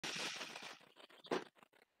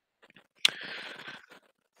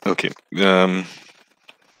Okay.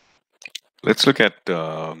 Let's look at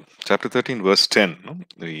chapter 13, verse 10. No?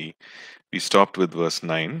 We stopped with verse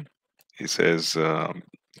 9. He says,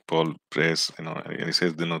 Paul prays, and he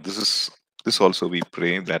says, this also we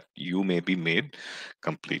pray that you may be made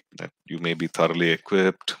complete, that you may be thoroughly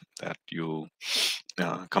equipped, that you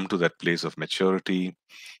come to that place of maturity.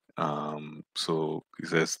 So he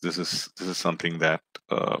says, this is something that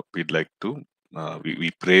we'd like to we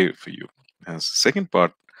pray for you. As the second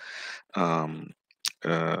part, um,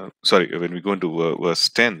 sorry, when we go into verse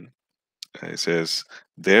 10, it says,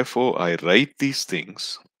 therefore I write these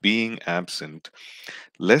things, being absent,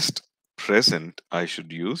 lest present I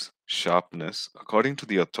should use sharpness according to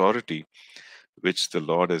the authority which the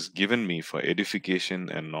Lord has given me for edification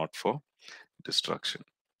and not for destruction.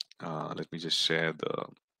 Let me just share the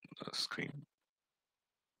screen.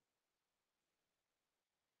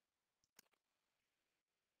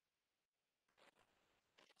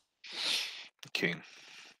 Okay.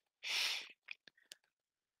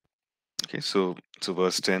 Okay, so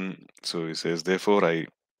verse 10, so it says, therefore I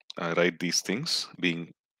write these things,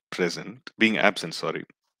 being absent, sorry.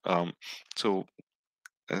 Um, so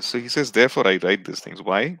he says, therefore I write these things.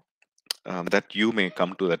 Why? That you may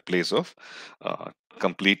come to that place of uh,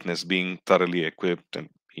 completeness, being thoroughly equipped and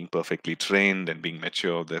being perfectly trained and being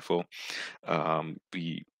mature. Therefore,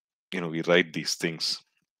 we, we write these things.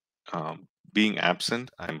 Being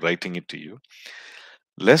absent, I'm writing it to you,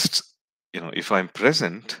 lest, if I'm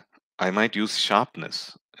present, I might use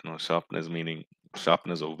sharpness. Sharpness meaning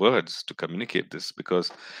sharpness of words to communicate this,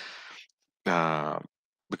 uh,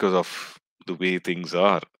 because of the way things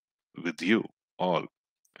are with you all.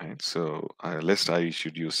 Right? So, lest I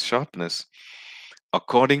should use sharpness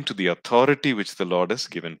according to the authority which the Lord has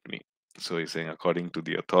given me. So he's saying, according to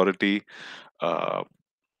the authority, uh,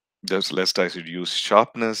 just lest I should use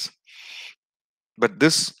sharpness. But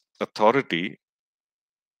this authority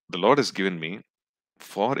the Lord has given me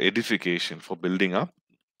for edification, for building up,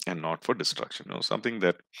 and not for destruction. Something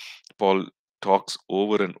that Paul talks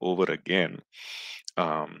over and over again,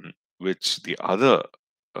 which the other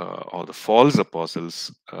or the false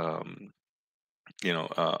apostles, are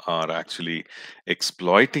actually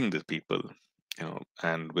exploiting the people,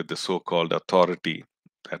 and with the so-called authority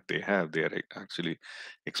that they are actually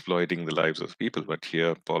exploiting the lives of people. But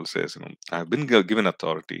here Paul says, I've been given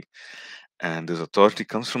authority, and this authority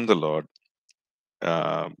comes from the Lord,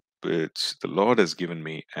 uh, which the Lord has given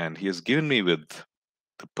me, and He has given me with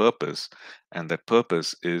the purpose, and that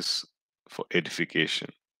purpose is for edification,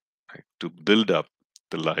 right? To build up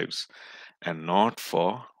the lives and not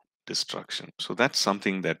for destruction. So that's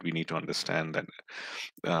something that we need to understand, that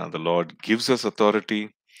the Lord gives us authority.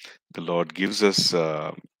 The Lord gives us,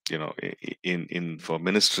 in for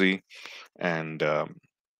ministry, and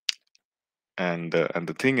and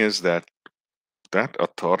the thing is that that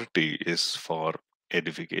authority is for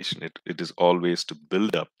edification. It is always to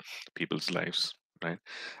build up people's lives, right?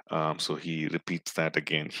 So he repeats that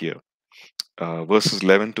again here. Verses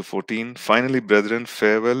 11 to 14. Finally, brethren,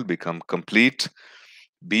 farewell, become complete,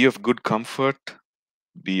 be of good comfort,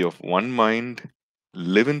 be of one mind,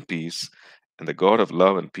 live in peace, and the God of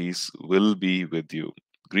love and peace will be with you.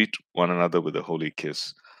 Greet one another with a holy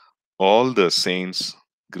kiss. All the saints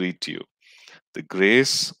greet you. The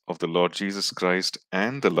grace of the Lord Jesus Christ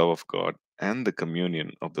and the love of God and the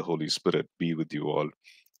communion of the Holy Spirit be with you all.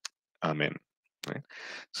 Amen. Right.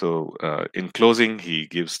 So, in closing, he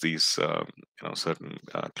gives these, certain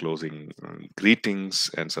closing greetings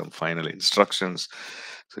and some final instructions.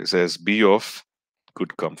 So he says, "Be of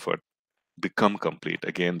good comfort, become complete."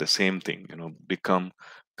 Again, the same thing. Become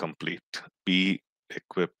complete, be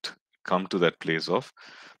equipped, come to that place of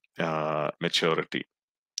maturity.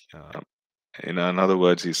 Uh, in other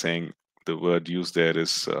words, he's saying the word used there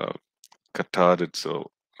is kataritzo,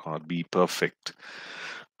 or be perfect,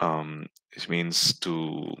 which means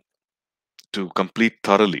to complete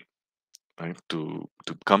thoroughly, right? To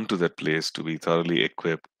come to that place, to be thoroughly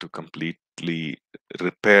equipped, to completely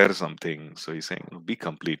repair something. So he's saying, be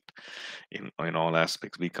complete in all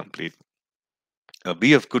aspects. Be complete.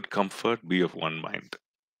 Be of good comfort. Be of one mind.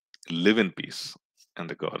 Live in peace, and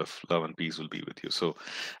the God of love and peace will be with you. So,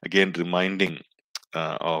 again, reminding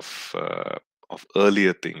of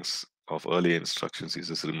earlier things, of earlier instructions. He's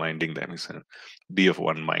just reminding them. He said, "Be of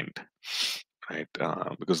one mind," right?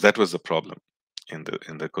 Because that was the problem in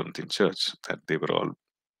the Corinthian church, that they were all,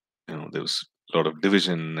 there was a lot of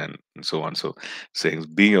division and so on. So, saying,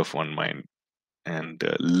 "Be of one mind and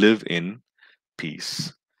live in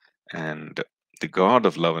peace, and the God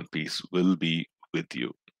of love and peace will be with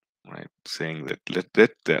you." right? Saying that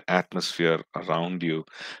let the atmosphere around you,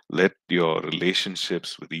 let your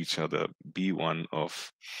relationships with each other be one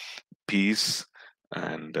of peace,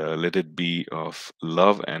 and let it be of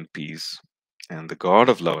love and peace. And the God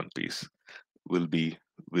of love and peace will be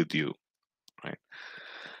with you, right?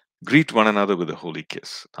 Greet one another with a holy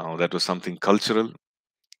kiss. Now, that was something cultural,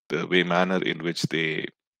 the way manner in which they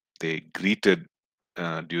greeted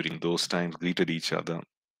during those times, greeted each other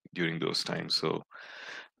during those times. So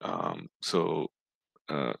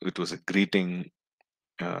it was a greeting,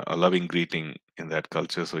 a loving greeting in that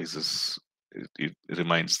culture. So it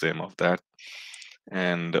reminds them of that,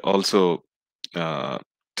 and also uh,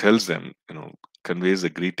 tells them, conveys the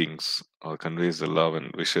greetings or conveys the love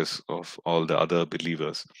and wishes of all the other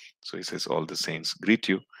believers. So he says, all the saints greet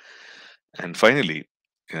you. And finally,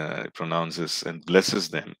 pronounces and blesses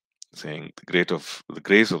them, saying, the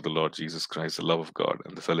grace of the Lord Jesus Christ, the love of God,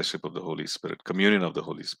 and the fellowship of the Holy Spirit, communion of the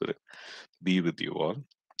Holy Spirit, be with you all.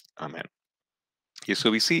 Amen. Yeah, so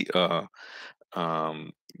we see,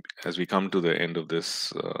 um, as we come to the end of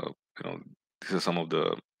this, these are some of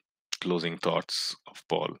the closing thoughts of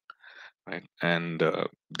Paul, right? And the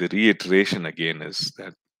reiteration again is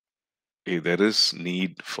that, hey, there is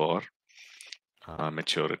need for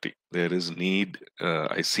maturity. There is need.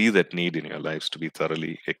 I see that need in your lives to be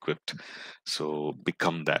thoroughly equipped. So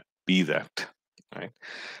become that. Be that. Right.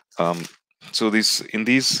 Um, so these in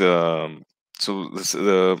these. So this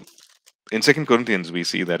in Second Corinthians we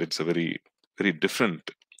see that it's a very different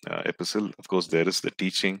epistle. Of course, there is the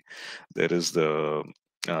teaching, there is the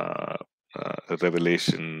uh,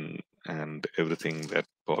 revelation and everything that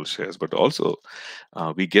Paul shares, but also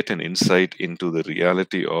we get an insight into the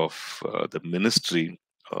reality of the ministry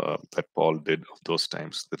that Paul did of those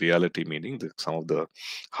times. The reality meaning some of the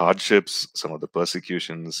hardships, some of the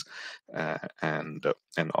persecutions, and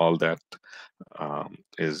all that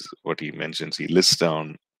is what he mentions. He lists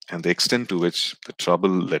down, and the extent to which the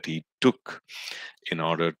trouble that he took in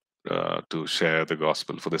order to share the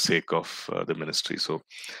gospel for the sake of the ministry. So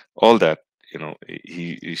all that,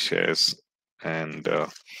 he shares, and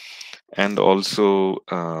also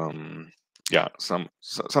yeah, some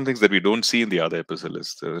things that we don't see in the other epistle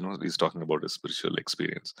is, he's talking about his spiritual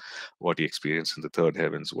experience, what he experienced in the third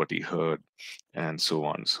heavens, what he heard, and so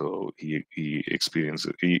on. So he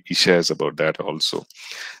shares about that also,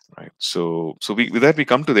 right? So with that we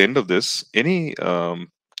come to the end of this. Any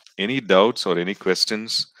doubts or any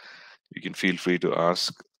questions, you can feel free to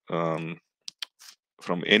ask um,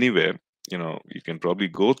 from anywhere. You can probably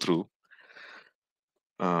go through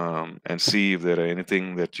and see if there are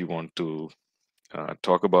anything that you want to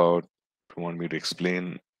talk about, if you want me to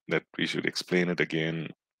explain, that we should explain it again,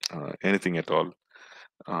 anything at all.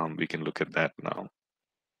 We can look at that now.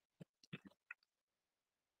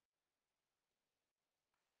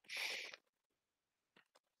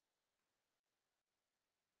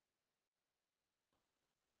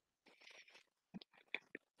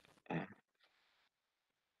 Mm.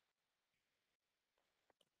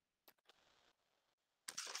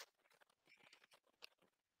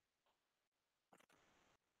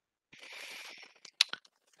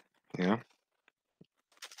 Yeah,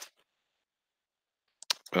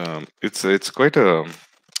 it's quite a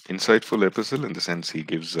insightful epistle, in the sense he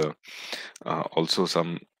gives also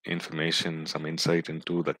some information, some insight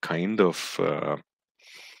into the kind of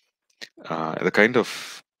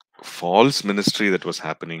false ministry that was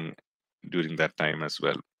happening during that time as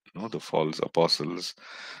well. The false apostles,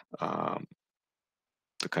 um,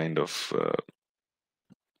 the kind of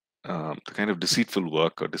the kind of deceitful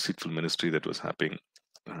work or deceitful ministry that was happening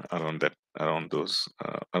around that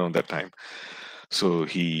time. So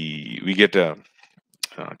we get a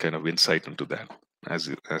kind of insight into that,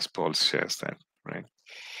 as Paul shares that, right?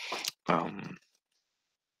 Um,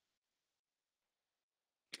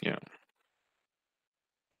 yeah.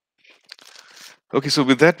 Okay, so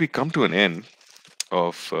with that we come to an end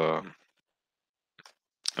of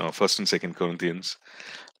First and Second Corinthians.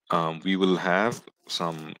 We will have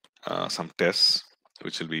some tests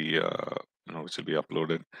which will be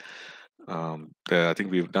uploaded. I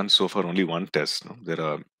think we've done so far only one test. No?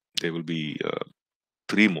 There will be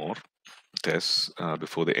three more tests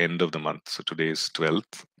before the end of the month. So today is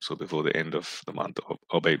 12th. So before the end of the month,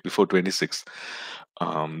 or before 26th,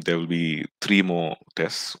 there will be three more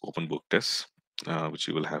tests, open book tests, which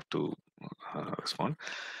you will have to respond.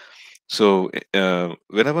 So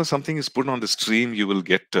whenever something is put on the stream, you will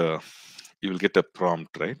get a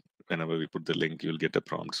prompt, right? Whenever we put the link, you'll get a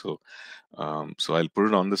prompt. So I'll put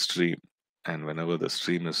it on the stream, and whenever the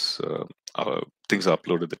stream is things are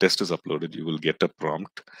uploaded, the test is uploaded, you will get a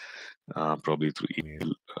prompt, probably through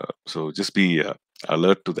email. So just be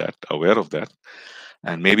alert to that, aware of that,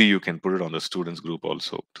 and maybe you can put it on the students group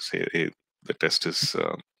also to say, hey, the test is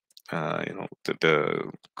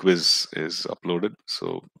the quiz is uploaded,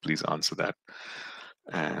 so please answer that,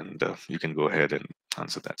 and you can go ahead and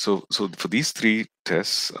answer that. So for these three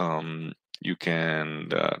tests, you can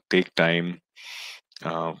take time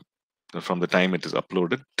uh, from the time it is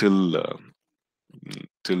uploaded till the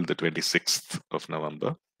 26th of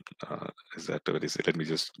November. Is that what is it? Let me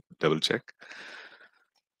just double check.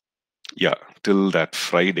 Yeah, till that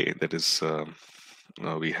Friday. That is,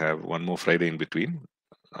 we have one more Friday in between.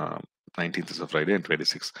 Um, 19th is a Friday and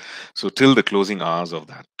 26th. So till the closing hours of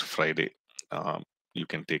that Friday, you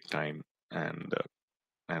can take time and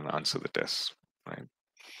answer the test. Right.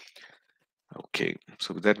 Okay.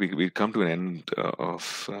 So with that, we come to an end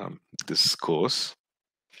of this course.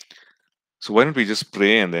 So why don't we just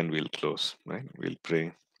pray and then we'll close. Right. We'll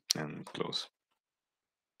pray and close.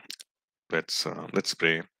 Let's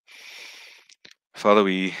pray. Father,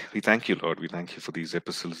 we thank you, Lord. We thank you for these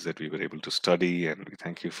epistles that we were able to study, and we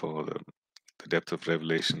thank you for the depth of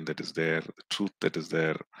revelation that is there, the truth that is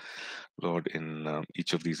there, Lord, in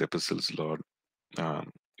each of these epistles, Lord.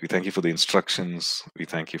 Um, we thank you for the instructions. We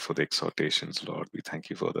thank you for the exhortations, Lord. We thank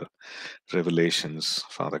you for the revelations,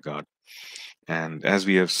 Father God. And as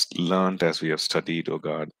we have learned, as we have studied, oh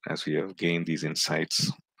God, as we have gained these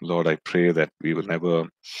insights, Lord, I pray that we will never,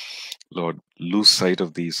 Lord, lose sight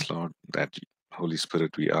of these, Lord, that Holy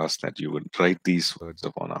Spirit, we ask that you would write these words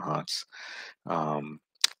upon our hearts. Um,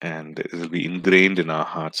 and it will be ingrained in our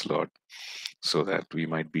hearts, Lord, so that we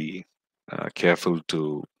might be careful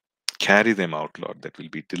to carry them out, Lord, that we'll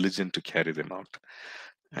be diligent to carry them out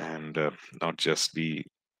and not just be,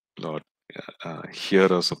 Lord,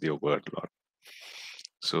 hearers of your word, Lord.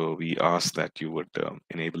 So we ask that you would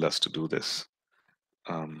enable us to do this.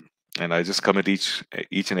 Um, and I just commit each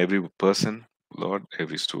and every person, Lord,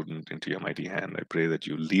 every student into your mighty hand. I pray that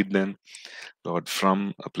you lead them, Lord,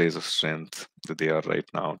 from a place of strength that they are right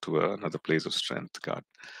now to another place of strength, God,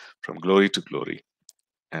 from glory to glory.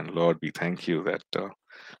 And Lord, we thank you that,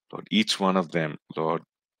 Lord, each one of them, Lord,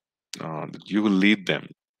 that you will lead them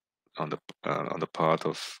on the path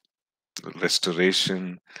of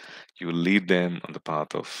restoration. You will lead them on the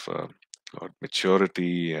path of Lord,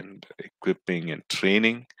 maturity and equipping and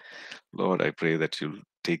training. Lord, I pray that you'll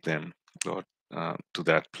take them, Lord, to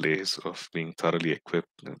that place of being thoroughly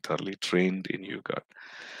equipped and thoroughly trained in you,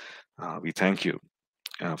 God. We thank you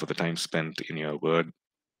for the time spent in your word.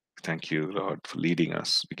 Thank you, Lord, for leading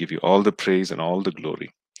us. We give you all the praise and all the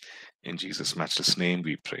glory. In Jesus' matchless name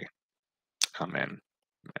we pray. Amen.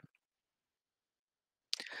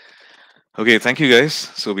 Okay, thank you guys.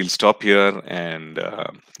 So we'll stop here and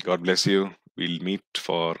God bless you. We'll meet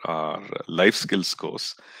for our life skills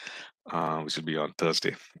course, which will be on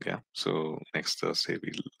Thursday. Yeah. So next Thursday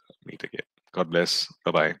we'll meet again. God bless.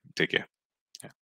 Bye bye. Take care. Yeah.